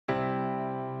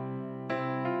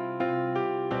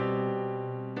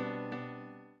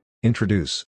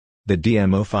Introduce. The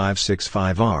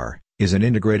DM0565R is an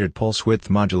integrated pulse width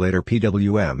modulator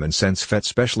PWM and SenseFET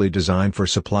specially designed for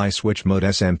supply switch mode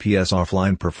SMPS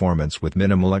offline performance with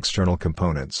minimal external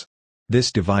components.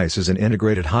 This device is an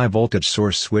integrated high-voltage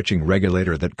source switching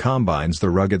regulator that combines the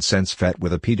rugged SenseFET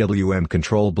with a PWM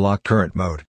control block current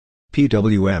mode.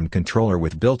 PWM controller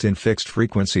with built-in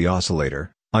fixed-frequency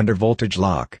oscillator, under-voltage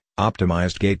lock,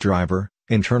 optimized gate driver,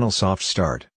 internal soft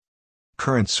start.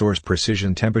 Current source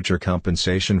precision temperature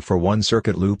compensation for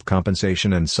one-circuit loop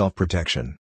compensation and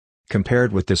self-protection.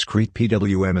 Compared with discrete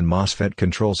PWM and MOSFET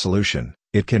control solution,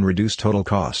 it can reduce total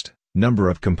cost, number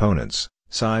of components,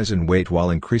 size and weight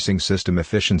while increasing system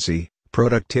efficiency,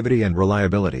 productivity and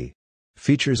reliability.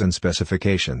 Features and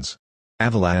specifications.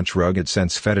 Avalanche rugged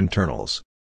SenseFET internals.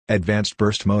 Advanced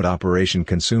burst mode operation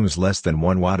consumes less than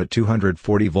 1 watt at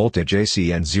 240 voltage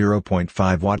AC and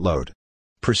 0.5 watt load.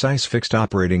 Precise fixed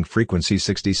operating frequency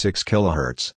 66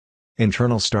 kHz.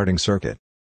 Internal starting circuit.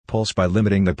 Pulse by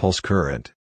limiting the pulse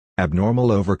current. Abnormal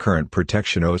overcurrent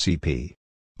protection OCP.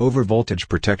 Overvoltage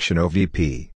protection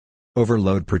OVP.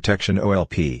 Overload protection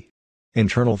OLP.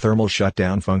 Internal thermal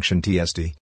shutdown function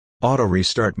TSD. Auto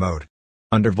restart mode.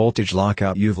 Undervoltage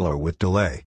lockout UVLO with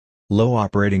delay. Low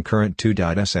operating current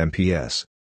 2.SMPS.